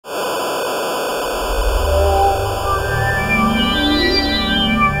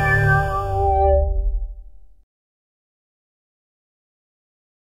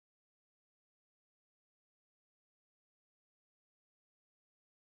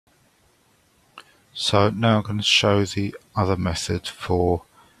So now I'm going to show the other method for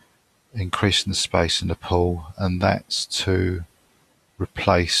increasing the space in the pool, and that's to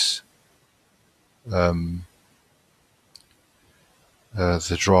replace the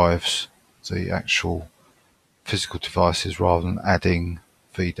drives, the actual physical devices, rather than adding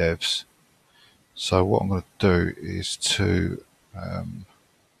VDEVs. So what I'm going to do is to I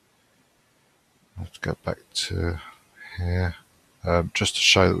have to go back to here, just to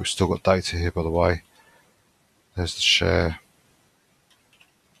show that we've still got data here, by the way. There's the share,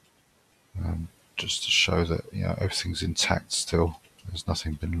 just to show that everything's intact still. There's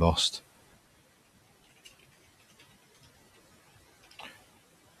nothing been lost.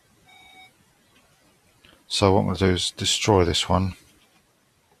 So what I'm going to do is destroy this one,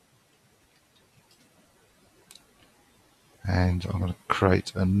 and I'm going to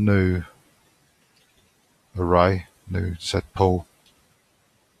create a new array, new Z pool.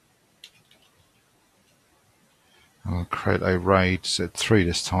 I'm going to create a RAIDZ Z3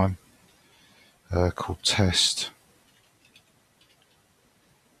 this time, called test.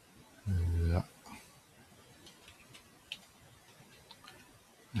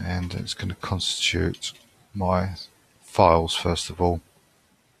 And it's going to constitute my files first of all,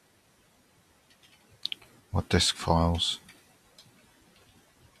 my disk files.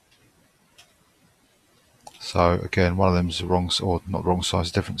 So again, one of them is the wrong, or not the wrong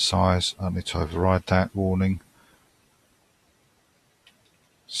size, different size. I need to override that warning.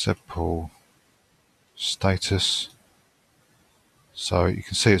 Zpool status. So you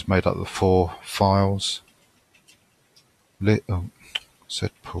can see it's made up of 4 files.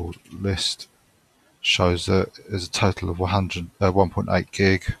 Zpool list shows that there's a total of 1.8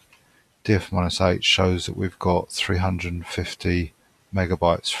 gig. df-8 shows that we've got 350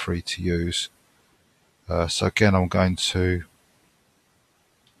 megabytes free to use. So again, I'm going to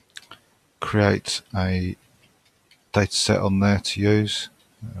create a data set on there to use.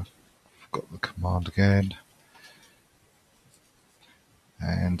 I've got the command again,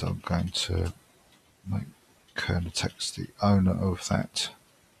 and I'm going to make Kernotex the owner of that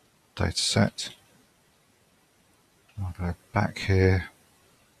data set. I'll go back here,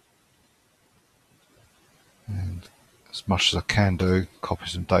 and as much as I can do, copy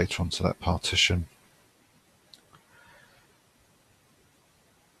some data onto that partition.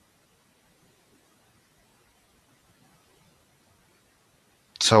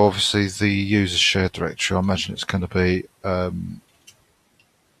 So obviously the user shared directory, I imagine it's going to be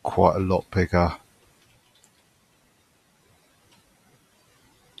quite a lot bigger.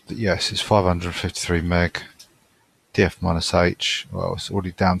 Yes, it's 553 meg. df-h, well, it's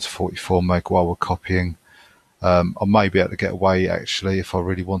already down to 44 meg while we're copying. I may be able to get away actually if I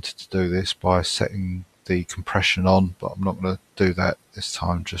really wanted to do this by setting the compression on, but I'm not going to do that this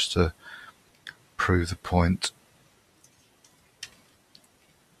time, just to prove the point.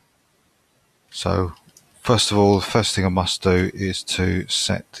 So first of all, the first thing I must do is to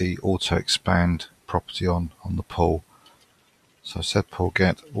set the auto expand property on the pool. So zpool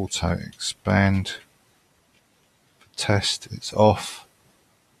get auto expand. For test, it's off,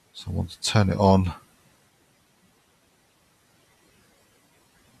 so I want to turn it on.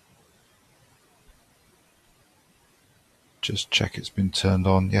 Just check it's been turned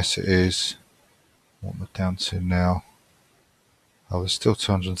on. Yes, it is. What am I down to now? Oh, there's still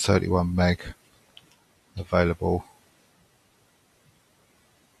 231 meg available.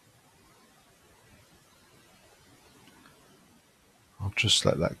 I'll just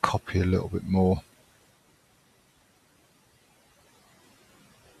let that copy a little bit more.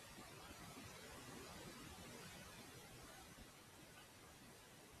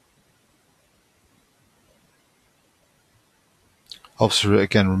 Obviously,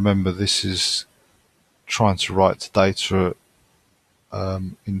 again, remember this is trying to write the data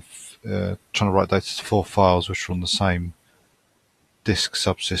trying to write data to 4 files which are on the same disk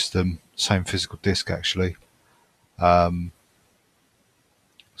subsystem, same physical disk actually.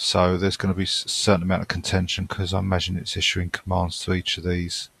 So there's going to be a certain amount of contention, because I imagine it's issuing commands to each of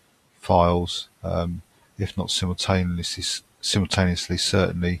these files, if not simultaneously,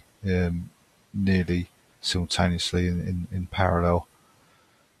 certainly nearly simultaneously in parallel.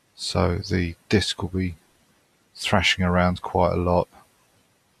 So the disk will be thrashing around quite a lot.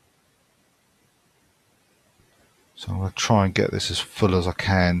 So I'm going to try and get this as full as I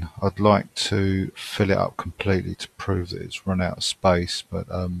can. I'd like to fill it up completely to prove that it's run out of space, but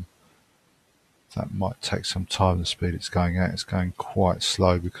that might take some time. The speed it's going at, it's going quite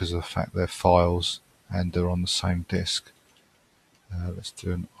slow because of the fact they're files and they're on the same disk. Let's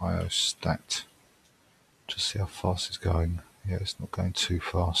do an IO stat to see how fast it's going. Yeah, it's not going too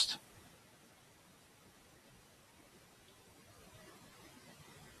fast.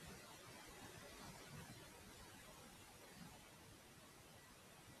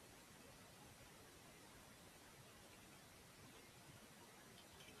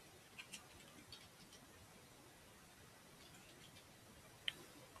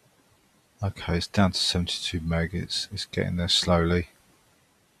 Okay, it's down to 72 meg. It's getting there slowly.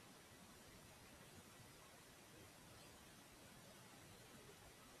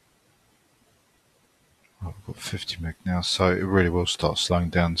 I've got 50 meg now, so it really will start slowing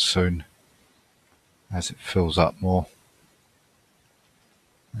down soon as it fills up more.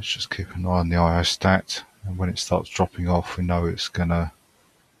 Let's just keep an eye on the IO stat, and when it starts dropping off, we know it's gonna.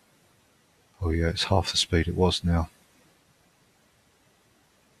 Oh yeah, it's half the speed it was now.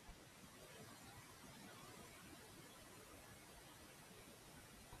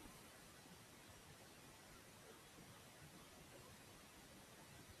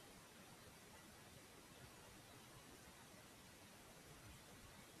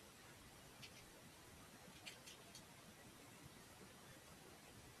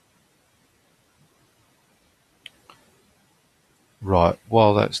 Right,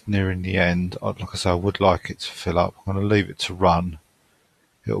 while that's nearing the end, like I say, I would like it to fill up. I'm going to leave it to run.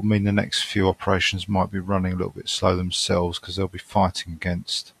 It'll mean the next few operations might be running a little bit slow themselves because they'll be fighting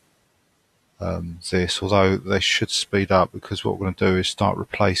against this, although they should speed up because what we're going to do is start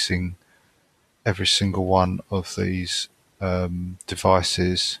replacing every single one of these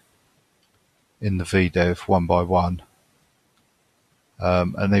devices in the VDEV one by one.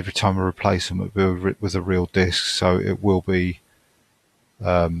 And every time we replace them, it will be with a real disk, so it will be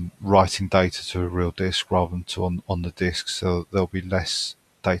writing data to a real disk rather than to on the disk, so there'll be less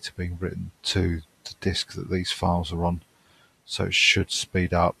data being written to the disk that these files are on. So it should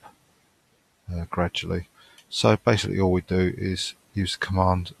speed up gradually. So basically all we do is use the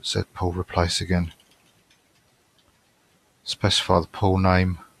command zpool replace again. Specify the pool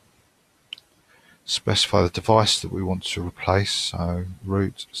name. Specify the device that we want to replace. So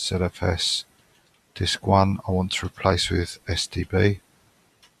root ZFS disk 1 I want to replace with SDB.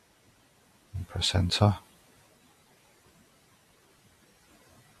 And press enter.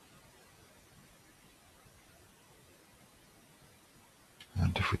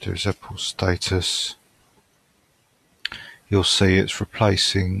 And if we do zpool status, you'll see it's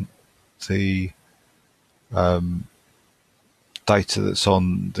replacing the data that's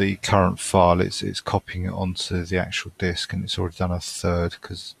on the current file. It's copying it onto the actual disk, and it's already done a third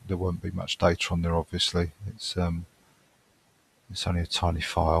because there won't be much data on there. Obviously, it's only a tiny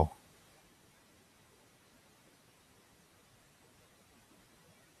file.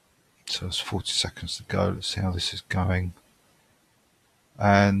 So it's 40 seconds to go. Let's see how this is going.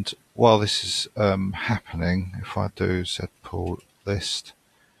 And while this is happening, if I do zpool list,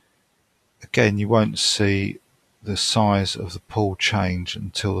 again you won't see the size of the pool change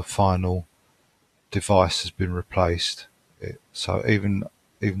until the final device has been replaced. So even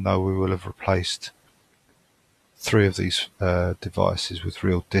though we will have replaced 3 of these devices with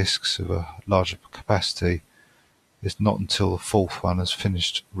real disks of a larger capacity, it's not until the 4th one has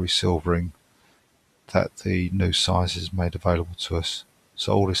finished resilvering that the new size is made available to us.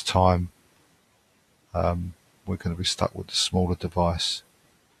 So all this time we're going to be stuck with the smaller device.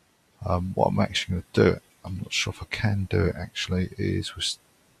 What I'm actually going to do, I'm not sure if I can do it actually, is we've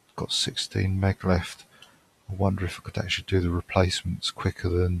got 16 meg left. I wonder if I could actually do the replacements quicker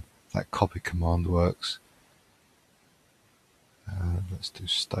than that copy command works. Let's do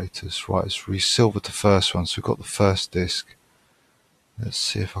status. Right, it's resilvered the first one, so we've got the first disk. Let's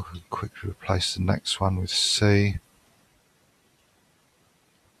see if I can quickly replace the next one with C.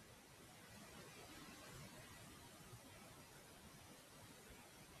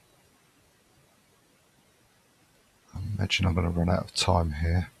 I imagine I'm going to run out of time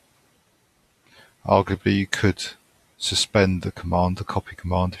here. Arguably you could suspend the command, the copy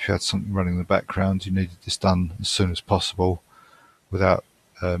command, if you had something running in the background, you needed this done as soon as possible without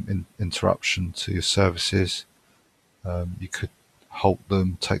interruption to your services. You could halt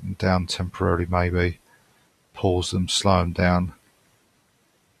them, take them down temporarily maybe, pause them, slow them down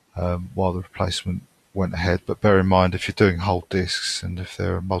while the replacement went ahead. But bear in mind, if you're doing whole disks and if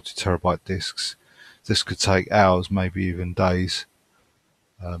they're multi-terabyte disks, this could take hours, maybe even days,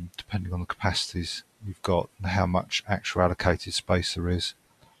 depending on the capacities you've got and how much actual allocated space there is.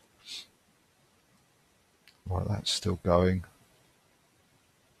 Right, that's still going.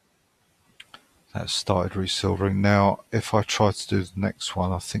 That's started resilvering. Now, if I try to do the next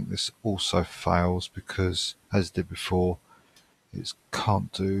one, I think this also fails because, as it did before, it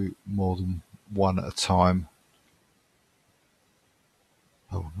can't do more than one at a time.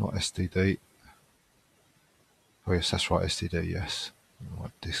 Oh, not SDD. Oh yes, that's right, SDD, yes.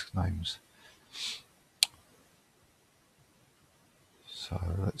 Right disk names. So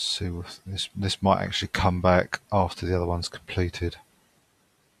let's see if this might actually come back after the other one's completed.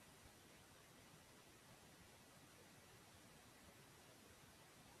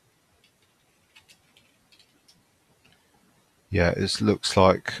 Yeah, it looks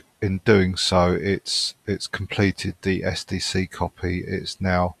like in doing so, it's completed the SDC copy. It's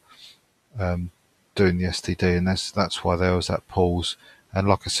now doing the STD, and that's why there was that pause. And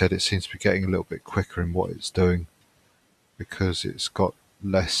like I said, it seems to be getting a little bit quicker in what it's doing because it's got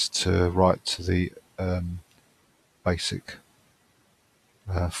less to write to the basic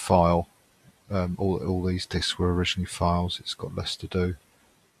file. All these disks were originally files. It's got less to do.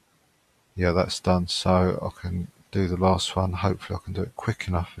 Yeah, that's done. So I can do the last one. Hopefully I can do it quick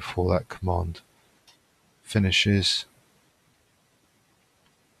enough before that command finishes.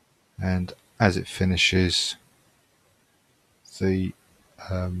 And as it finishes, the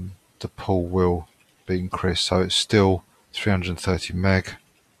pool will be increased. So it's still 330 meg.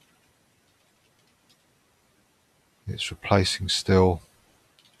 It's replacing still.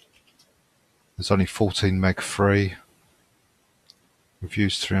 There's only 14 meg free. We've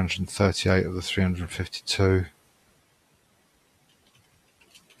used 338 of the 352.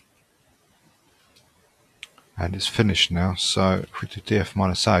 And it's finished now. So if we do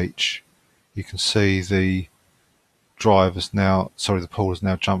df-h, you can see the drive has now, the pool has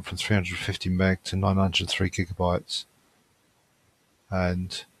now jumped from 350 meg to 903 gigabytes.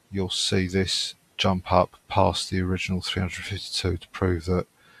 And you'll see this jump up past the original 352 to prove that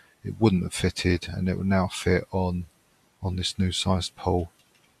it wouldn't have fitted, and it will now fit on this new sized pool.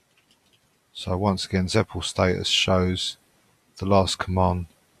 So once again, zpool status shows the last command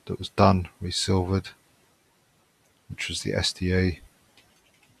that was done, resilvered, which was the SDE.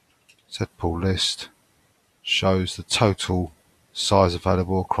 Zpool list shows the total size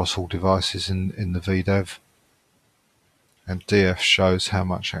available across all devices in the VDEV, and DF shows how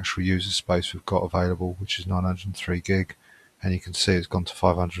much actual user space we've got available, which is 903 gig, and you can see it's gone to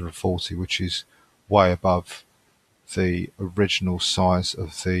 540, which is way above the original size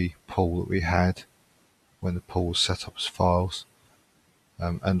of the pool that we had when the pool was set up as files.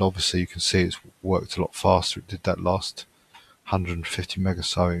 And obviously you can see it's worked a lot faster. It did that last 150 meg or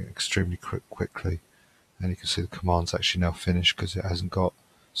so extremely quickly, and you can see the command's actually now finished because it hasn't got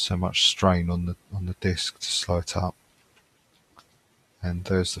so much strain on the disk to slow it up. And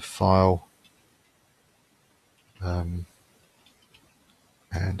there's the file, and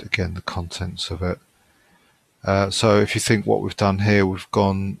again the contents of it. So if you think what we've done here, we've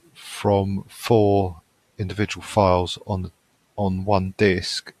gone from 4 individual files on one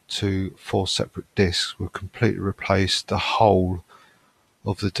disk to 4 separate disks. We've completely replaced the whole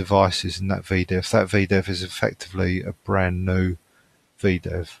of the devices in that VDEV. That VDEV is effectively a brand new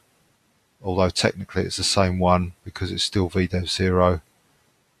VDEV, although technically it's the same one because it's still VDEV 0.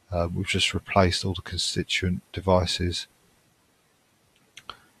 We've just replaced all the constituent devices,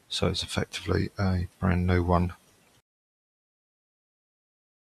 so it's effectively a brand new one.